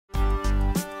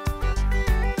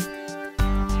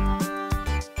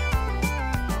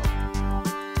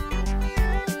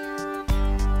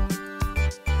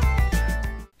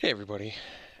everybody,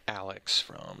 Alex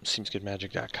from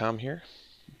SeemsGoodMagic.com here,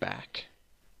 back,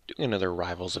 doing another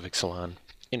Rivals of Ixalan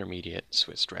Intermediate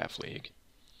Swiss Draft League.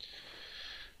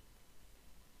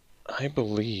 I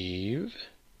believe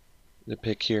the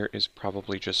pick here is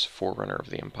probably just Forerunner of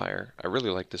the Empire. I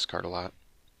really like this card a lot.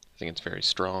 I think it's very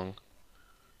strong.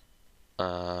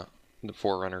 The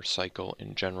Forerunner cycle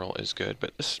in general is good,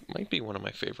 but this might be one of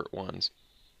my favorite ones.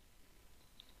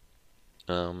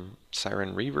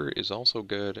 Siren Reaver is also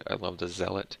good. I love the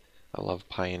Zealot. I love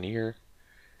Pioneer.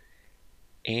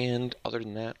 And other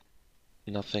than that,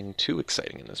 nothing too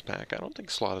exciting in this pack. I don't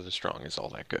think Slaughter of the Strong is all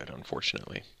that good,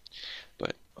 unfortunately.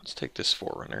 But let's take this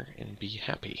Forerunner and be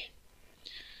happy.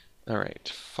 Alright,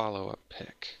 follow-up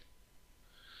pick.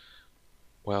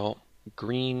 Well,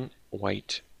 green,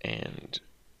 white, and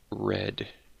red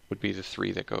would be the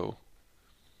three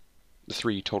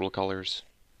total colors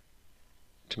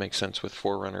to make sense with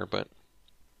Forerunner, but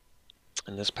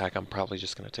in this pack I'm probably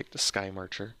just going to take the Sky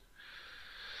Marcher,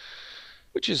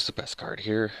 which is the best card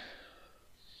here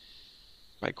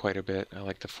by quite a bit. I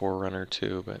like the Forerunner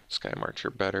too, but Sky Marcher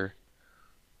better.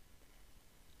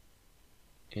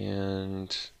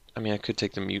 And I mean, I could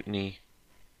take the Mutiny.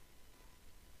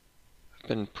 I've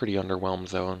been pretty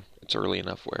underwhelmed though, and it's early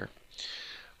enough where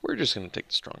we're just going to take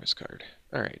the strongest card.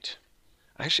 Alright,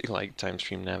 I actually like Time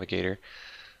Stream Navigator.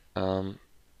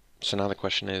 So now the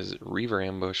question is Reaver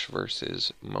Ambush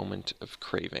versus Moment of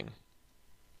Craving.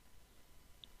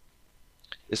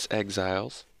 This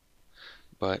exiles,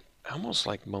 but I almost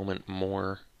like Moment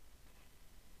more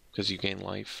because you gain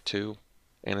life too,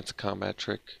 and it's a combat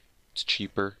trick. It's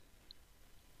cheaper.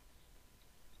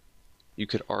 You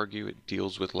could argue it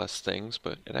deals with less things,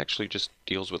 but it actually just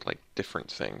deals with like different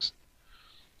things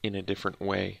in a different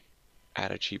way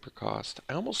at a cheaper cost.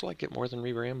 I almost like it more than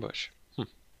Reaver Ambush.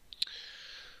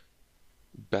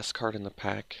 Best card in the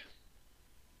pack?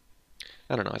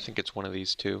 I don't know, I think it's one of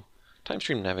these two. Time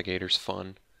Stream Navigator's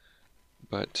fun,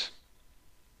 but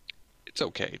it's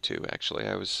okay too, actually.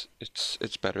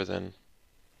 It's better than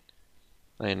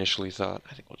I initially thought.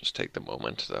 I think we'll just take the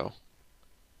Moment though.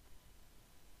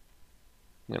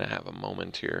 I'm gonna have a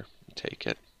Moment here and take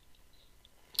it.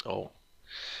 Oh.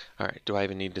 Alright, do I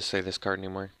even need to say this card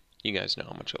anymore? You guys know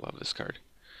how much I love this card.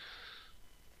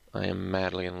 I am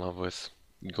madly in love with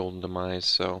Golden Demise,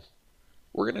 so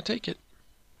we're going to take it.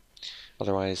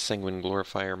 Otherwise, Sanguine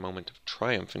Glorifier, Moment of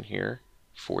Triumph in here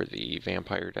for the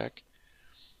Vampire deck.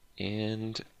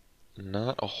 And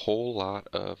not a whole lot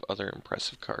of other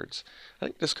impressive cards. I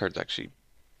think this card's actually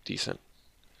decent.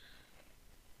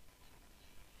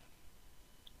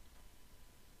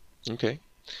 Okay.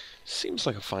 Seems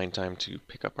like a fine time to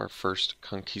pick up our first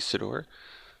Conquistador.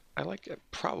 I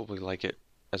probably like it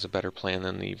as a better plan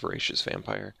than the Voracious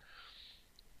Vampire.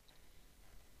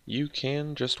 You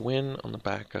can just win on the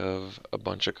back of a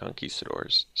bunch of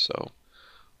Conquistadors, so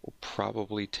we'll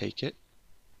probably take it.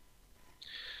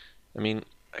 I mean,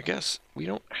 I guess we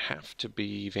don't have to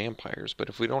be vampires, but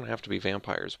if we don't have to be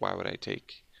vampires, why would I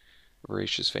take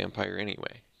Voracious Vampire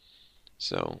anyway?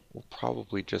 So we'll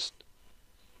probably just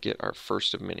get our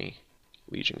first of many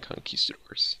Legion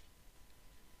Conquistadors.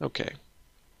 Okay.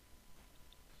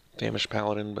 Famished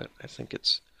Paladin, but I think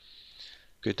it's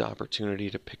good opportunity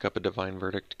to pick up a Divine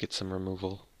Verdict, get some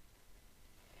removal.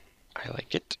 I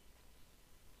like it.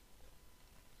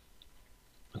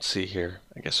 Let's see here.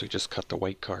 I guess we just cut the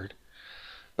white card.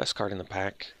 Best card in the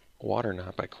pack. Water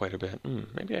Knot by quite a bit.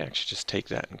 Maybe I actually just take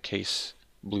that in case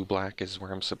blue-black is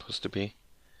where I'm supposed to be.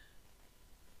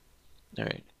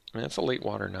 Alright. I mean, that's a late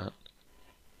Water Knot.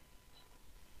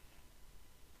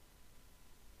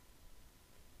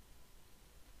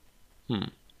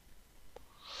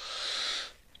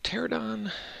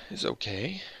 Pterodon is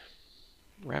okay.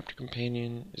 Raptor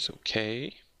Companion is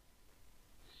okay.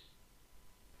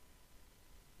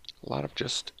 A lot of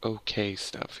just okay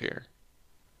stuff here.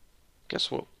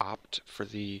 Guess we'll opt for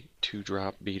the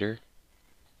 2-drop beater.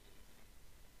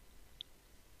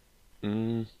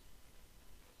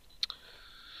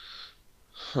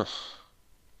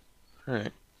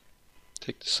 Alright.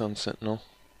 Take the Sun Sentinel.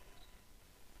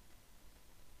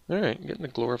 Alright, getting the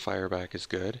Glorifier back is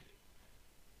good.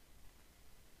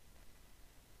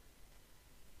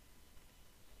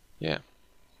 Yeah,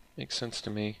 makes sense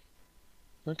to me.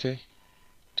 Okay,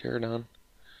 Pterodon,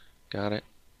 got it.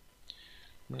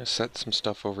 I'm going to set some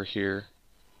stuff over here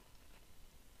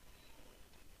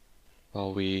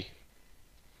while we...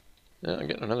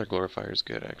 getting another Glorifier is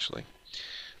good, actually.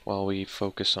 While we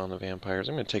focus on the vampires,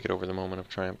 I'm going to take it over the Moment of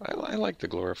Triumph. I like the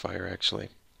Glorifier, actually.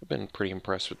 I've been pretty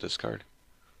impressed with this card.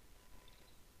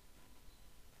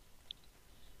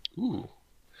 Ooh,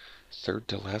 Third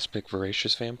to last big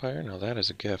voracious vampire? Now that is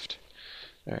a gift.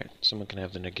 Alright, someone can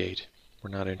have the negate. We're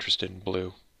not interested in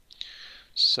blue.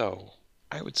 So,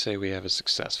 I would say we have a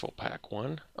successful pack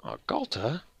one. Oh,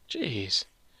 Galta? Jeez.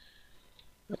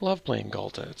 I love playing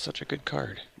Galta. It's such a good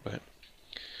card. But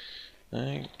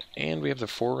and we have the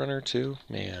Forerunner too.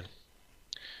 Man.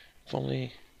 If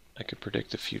only I could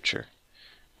predict the future.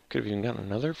 Could have even gotten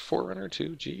another Forerunner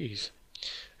too. Jeez.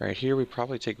 Alright, here we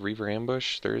probably take Reaver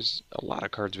Ambush. There's a lot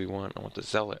of cards we want. I want the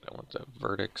Zealot. I want the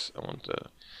Verdicts. I want the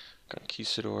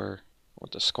Conquistador. I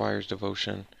want the Squire's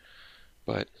Devotion.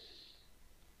 But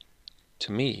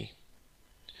to me,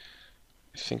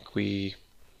 I think we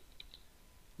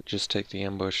just take the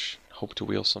ambush, hope to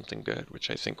wheel something good,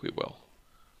 which I think we will.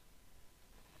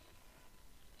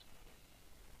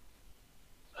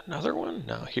 Another one?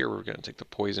 No, here we're going to take the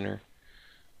Poisoner.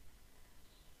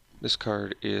 This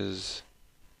card is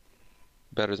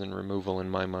better than removal in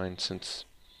my mind, since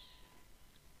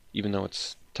even though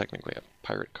it's technically a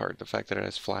pirate card, the fact that it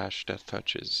has Flash, Death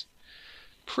Touch is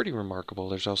pretty remarkable.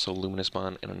 There's also Luminous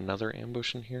Bond and another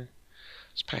ambush in here.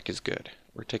 This pack is good.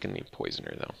 We're taking the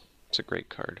Poisoner though. It's a great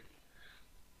card.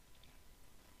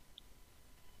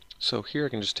 So here I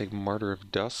can just take Martyr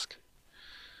of Dusk.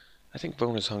 I think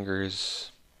Bonus Hunger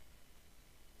is...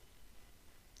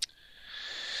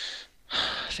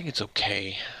 I think it's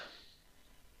okay.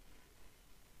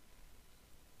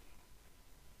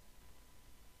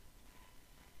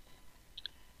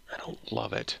 I don't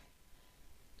love it.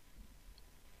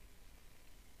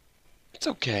 It's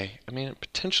okay. I mean, it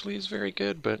potentially is very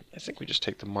good, but I think we just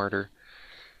take the Martyr.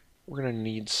 We're going to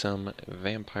need some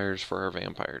vampires for our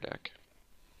vampire deck.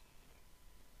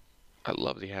 I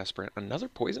love the Aspirant. Another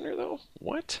Poisoner, though?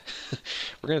 What?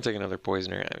 We're going to take another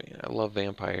Poisoner. I mean, I love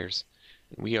vampires.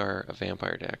 We are a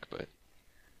vampire deck, but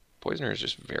Poisoner is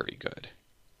just very good.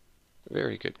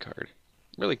 Very good card.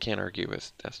 Really can't argue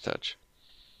with Death Touch.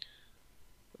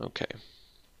 Okay.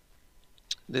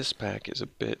 This pack is a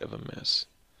bit of a mess.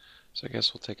 So I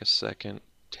guess we'll take a second.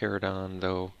 Pterodon,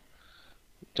 though,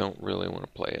 don't really want to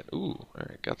play it. Ooh,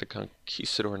 alright, got the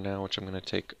Conquistador now, which I'm going to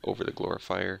take over the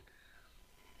Glorifier.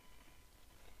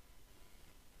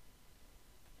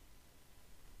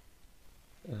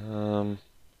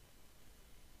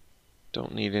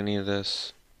 Don't need any of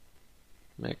this.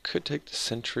 I mean, I could take the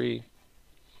Sentry.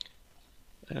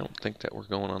 I don't think that we're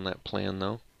going on that plan,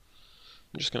 though.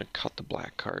 I'm just going to cut the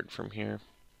black card from here.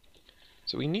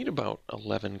 So we need about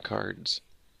 11 cards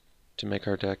to make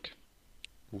our deck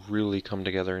really come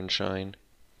together and shine.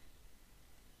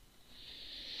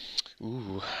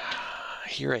 Ooh,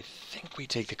 here I think we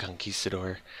take the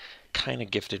Conquistador. Kind of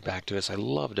gifted back to us. I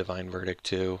love Divine Verdict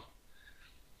too.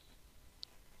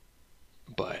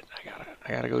 But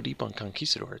I gotta go deep on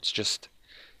Conquistador. It's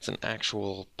an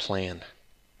actual plan.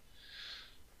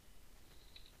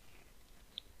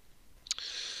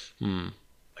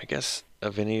 I guess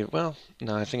of any, well,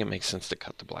 no, I think it makes sense to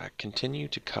cut the black. Continue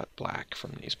to cut black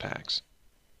from these packs.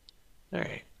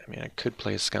 Alright, I mean, I could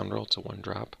play a Scoundrel. It's a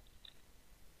 1-drop.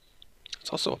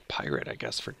 It's also a pirate, I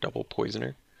guess, for double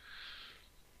Poisoner.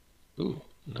 Ooh,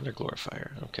 another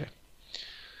Glorifier. Okay.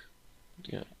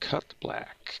 Yeah, cut the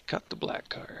black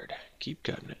card. Keep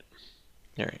cutting it.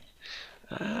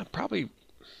 Alright. Probably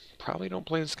don't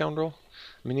play the Scoundrel.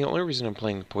 I mean, the only reason I'm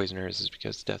playing the Poisoner is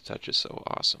because Death Touch is so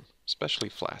awesome. Especially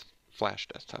Flash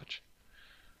Death Touch.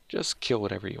 Just kill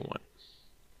whatever you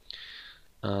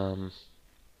want.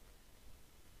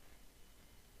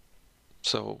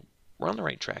 So, we're on the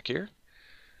right track here.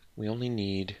 We only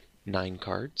need 9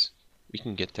 cards. We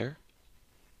can get there.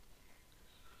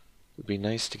 It would be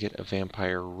nice to get a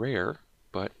Vampire Rare,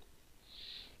 but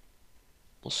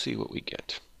we'll see what we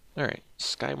get. Alright,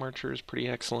 Sky Marcher is pretty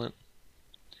excellent.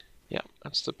 Yeah,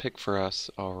 that's the pick for us.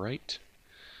 Alright.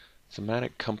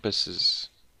 Thematic Compass is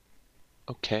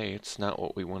okay. It's not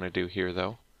what we want to do here,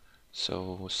 though.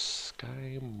 So,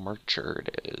 Sky Marcher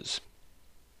it is.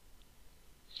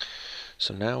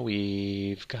 So now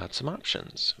we've got some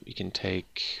options. We can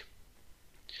take...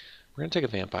 We're going to take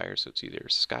a Vampire, so it's either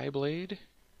Skyblade,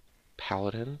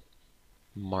 Paladin,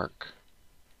 Mark.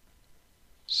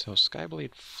 So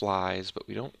Skyblade flies, but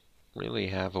we don't really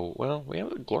have a... Well, we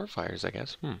have the Glorifiers, I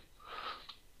guess.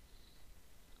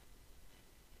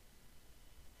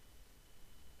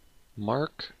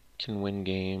 Mark can win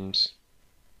games.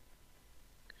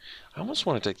 I almost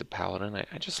want to take the Paladin.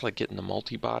 I just like getting the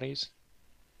multi-bodies.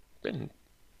 Been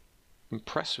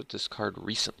impressed with this card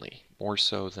recently, more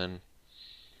so than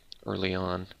early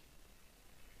on.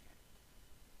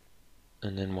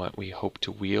 And then what? We hope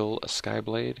to wheel a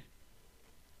Skyblade.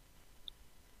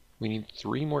 We need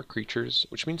 3 more creatures,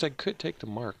 which means I could take the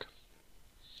Mark.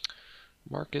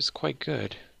 mark is quite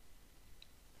good.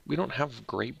 We don't have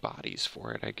great bodies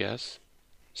for it, I guess.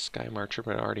 Sky Marcher,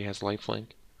 but it already has lifelink.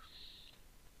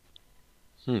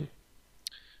 This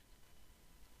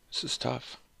is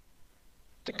tough.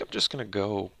 I think I'm just going to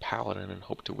go Paladin and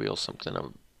hope to wheel something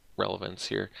of relevance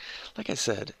here. Like I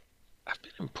said, I've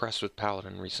been impressed with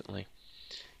Paladin recently.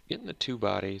 Getting the 2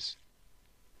 bodies,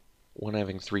 one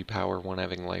having 3 power, one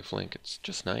having lifelink, it's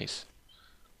just nice.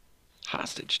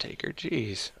 Hostage Taker,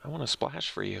 jeez, I want to splash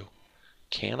for you.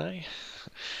 Can I?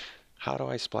 How do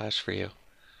I splash for you?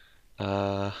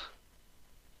 I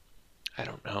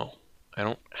don't know. I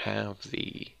don't have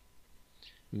the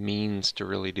means to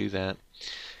really do that.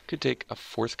 Could take a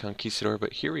 4th Conquistador,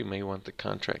 but here we may want the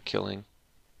contract killing.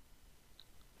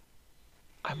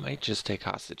 I might just take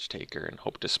Hostage Taker and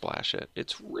hope to splash it.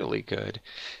 It's really good.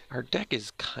 Our deck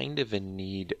is kind of in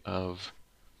need of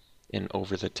an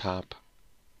over-the-top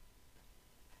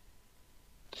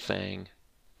thing.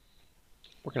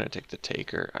 We're going to take the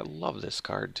Taker. I love this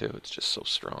card too. It's just so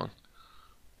strong.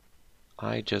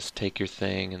 I just take your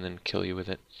thing and then kill you with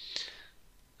it.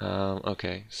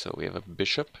 Okay, so we have a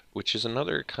Bishop, which is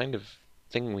another kind of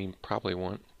thing we probably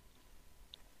want.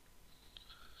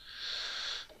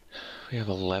 We have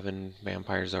 11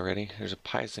 vampires already. There's a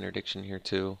Pious Interdiction here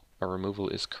too. Our removal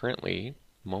is currently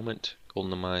Moment,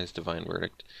 Golden Demise, Divine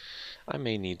Verdict. I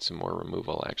may need some more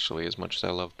removal actually, as much as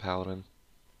I love Paladin.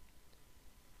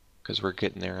 Because we're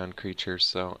getting there on creatures,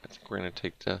 so I think we're going to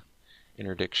take the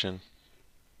Interdiction.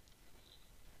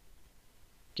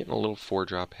 Getting a little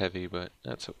 4-drop heavy, but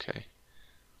that's okay.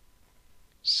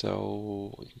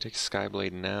 So we can take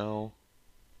Skyblade now.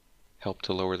 Help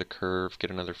to lower the curve,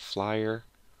 get another flyer.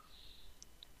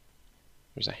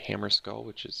 There's a Hammer Skull,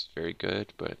 which is very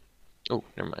good, but... oh,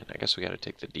 never mind. I guess we got to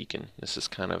take the Deacon. This is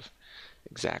kind of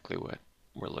exactly what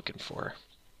we're looking for.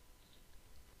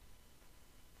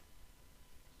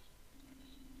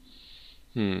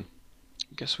 I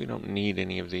guess we don't need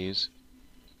any of these.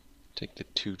 Take the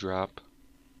 2-drop.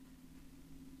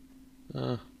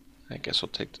 I guess we'll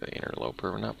take the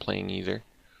Interloper. We're not playing either.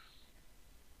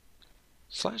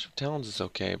 Slash of Talons is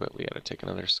okay, but we got to take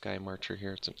another Sky Marcher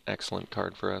here. It's an excellent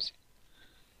card for us.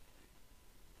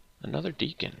 Another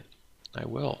Deacon. I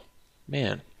will.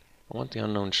 Man, I want the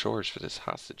Unknown Shores for this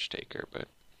Hostage Taker, but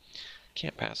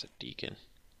can't pass a Deacon.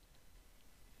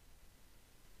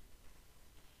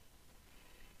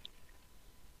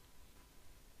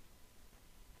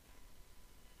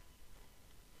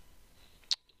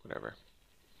 Whatever.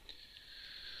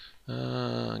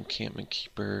 Encampment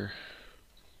Keeper.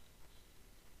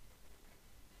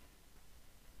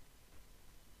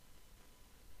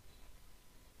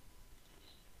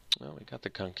 Well, we got the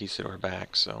Conquistador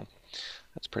back, so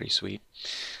that's pretty sweet.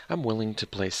 I'm willing to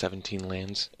play 17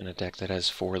 lands in a deck that has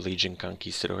 4 Legion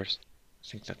Conquistadors. I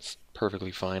think that's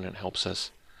perfectly fine and helps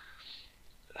us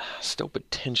still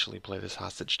potentially play this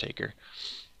Hostage Taker.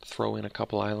 Throw in a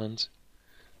couple islands.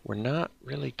 We're not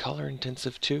really color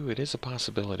intensive too. It is a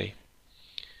possibility.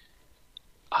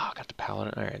 Ah, got the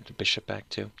Paladin. Alright, the Bishop back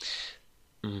too.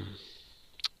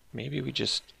 Maybe we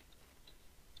just...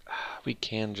 we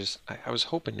can just... I was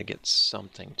hoping to get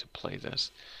something to play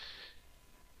this.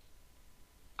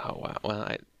 Oh, wow. Well,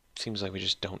 it seems like we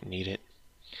just don't need it.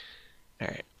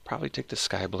 Alright, probably take the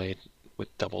Skyblade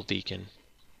with double Deacon.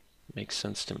 Makes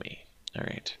sense to me.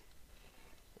 Alright.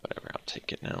 Whatever, I'll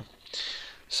take it now.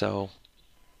 So...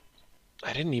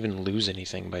 I didn't even lose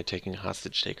anything by taking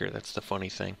Hostage Taker. That's the funny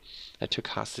thing. I took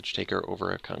Hostage Taker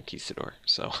over a Conquistador,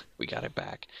 so we got it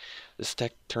back. This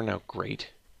deck turned out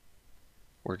great.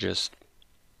 We're just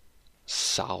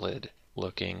solid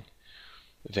looking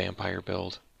vampire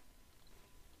build.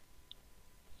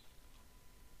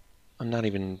 I'm not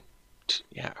even...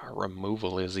 yeah, our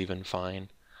removal is even fine.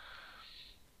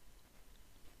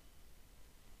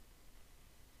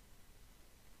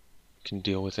 Can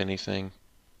deal with anything.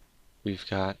 We've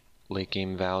got late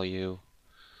game value,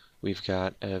 we've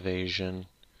got evasion,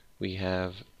 we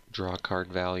have draw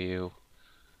card value.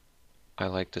 I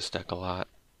like this deck a lot.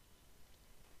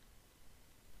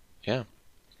 Yeah,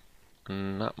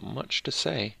 not much to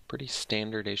say. Pretty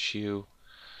standard issue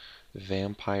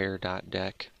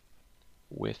vampire.deck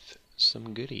with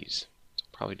some goodies. So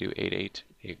probably do 8/8,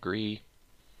 I agree.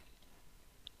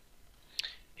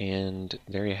 And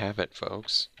there you have it,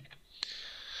 folks.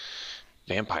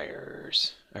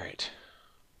 Vampires. Alright.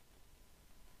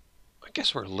 I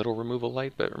guess we're a little removal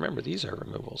light, but remember, these are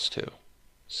removals too.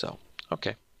 So,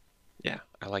 okay. Yeah,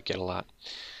 I like it a lot.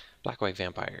 Black-White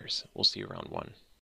Vampires. We'll see you round 1.